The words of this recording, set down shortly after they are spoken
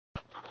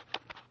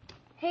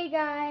Hey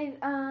guys,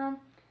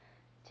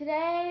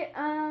 today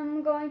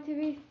I'm going to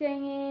be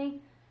singing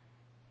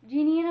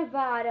Genie in a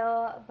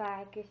Bottle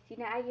by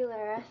Christina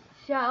Aguilera.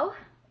 So,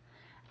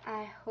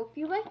 I hope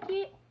you like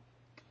it.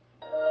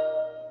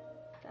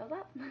 Thumbs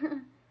up.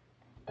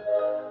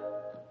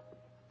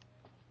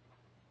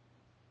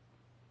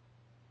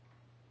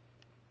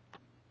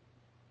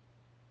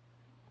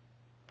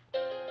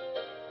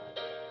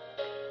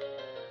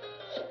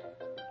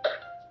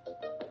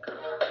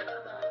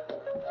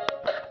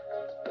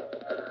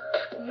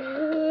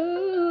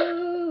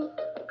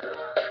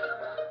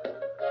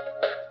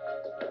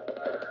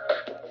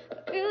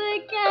 Feel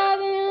like I've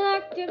been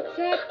locked up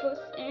tight for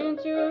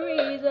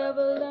centuries of a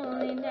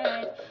lonely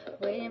night,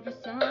 waiting for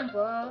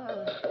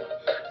someone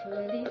to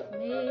release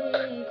me.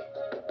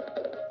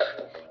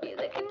 You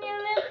look in your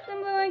lips, I'm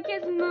going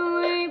kissing my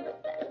way, but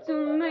that's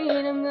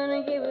alright, I'm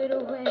gonna give it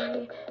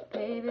away,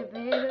 baby,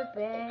 baby,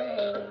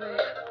 baby.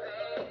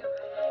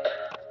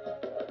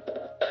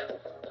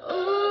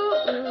 Ooh,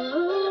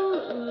 ooh,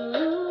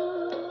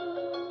 ooh,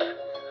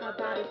 my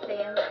body's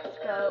saying let's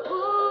go.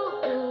 Ooh,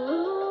 ooh,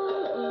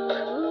 ooh,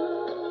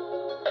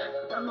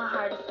 but my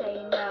heart is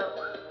saying no.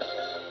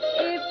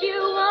 If you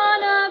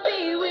wanna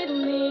be with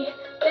me,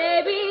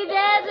 baby,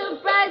 there's a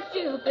price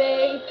to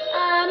pay.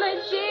 I'm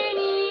a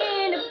genie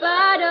in a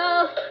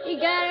bottle, you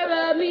gotta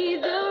rub me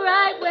the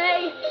right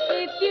way.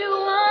 If you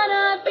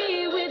wanna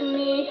be with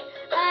me,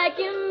 I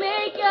can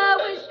make your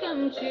wish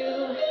come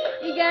true.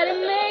 You gotta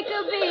make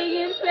a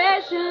big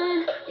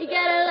impression, you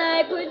gotta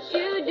like what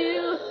you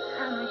do.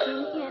 I'm a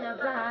genie in a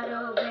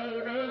bottle,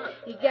 baby,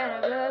 you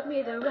gotta rub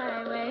me the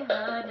right way,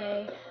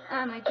 honey.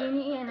 I'm a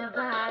genie in a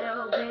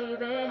bottle,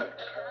 baby.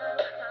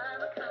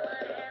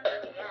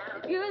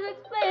 The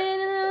music's playing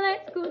and the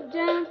lights go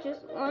down,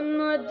 just one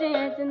more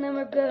dance and then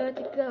we're good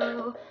to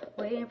go.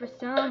 Waiting for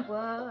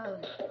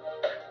someone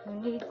who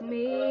needs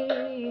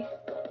me.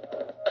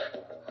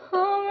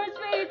 Homewards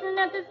racing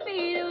at the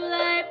speed of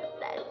light, but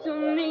that to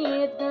me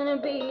it's gonna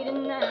be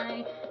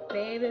tonight,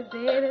 baby,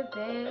 baby,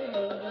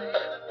 baby.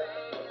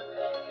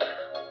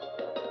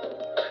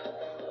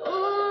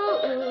 Ooh,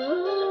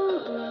 ooh,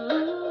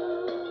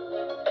 ooh,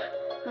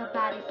 my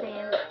body's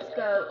saying let's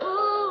go.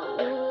 Ooh,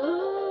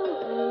 ooh,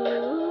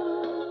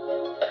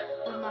 ooh,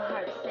 but my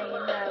heart is saying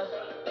no.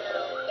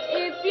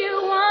 If you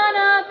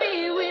wanna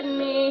be with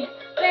me,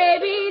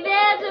 baby,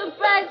 there's a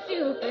price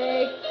to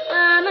pay.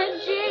 I'm a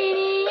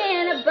genie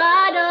in a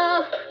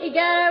bottle, you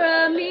gotta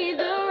rub me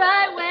the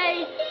right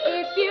way.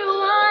 If you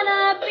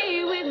wanna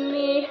be with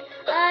me,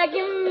 I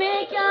can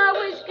make your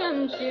wish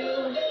come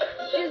true.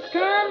 Just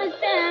come and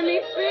set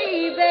me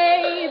free,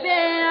 baby,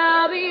 and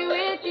I'll be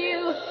with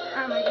you.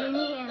 I'm a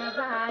genie in a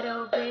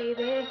bottle,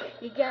 baby,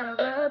 you gotta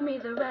rub me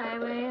the right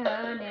way,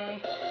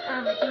 honey.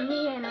 I'm a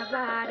genie in a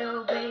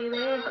bottle,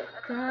 baby,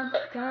 come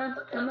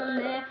on,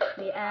 let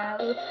me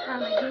out.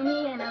 I'm a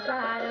genie in a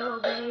bottle,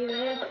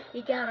 baby,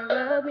 you gotta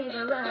rub me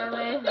the right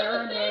way,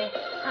 honey.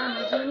 I'm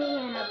a genie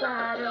in a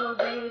bottle,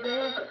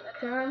 baby,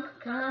 come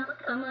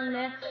on,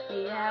 let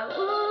me out.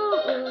 Ooh,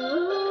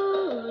 ooh,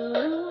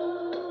 ooh,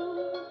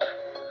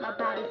 my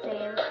body's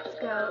saying let's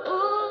go.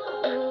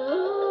 Ooh,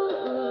 ooh,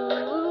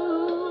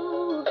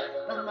 ooh,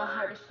 but my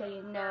heart is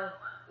saying no.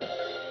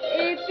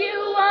 If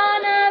you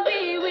wanna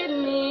be with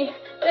me,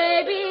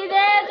 baby,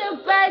 there's a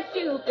price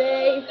to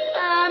pay.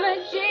 I'm a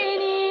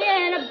genie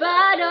in a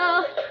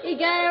bottle, you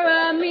gotta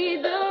rub me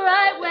the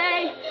right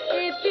way.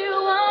 If you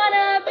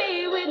wanna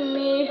be with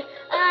me,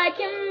 I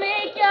can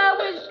make your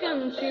wish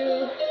come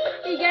true.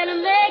 You gotta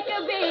make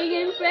a big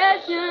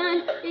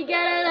impression, you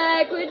gotta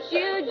like what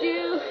you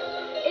do.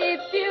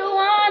 If you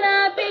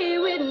wanna be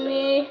with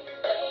me,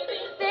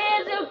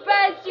 there's a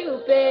price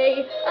to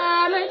pay.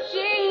 I'm a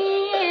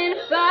genie in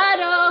a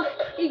bottle,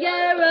 you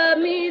gotta rub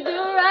me the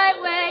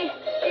right way.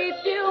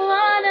 If you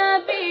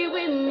wanna be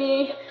with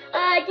me,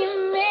 I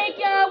can make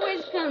your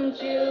wish come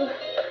true.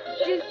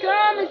 Just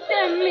come and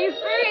set me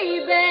free,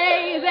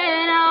 baby,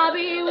 and I'll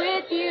be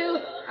with you.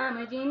 I'm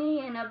a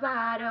genie in a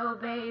bottle,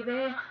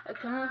 baby,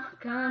 come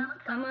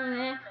on,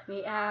 let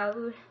me out.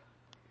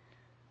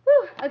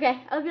 Woo,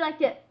 okay, I hope you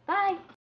liked it. Bye.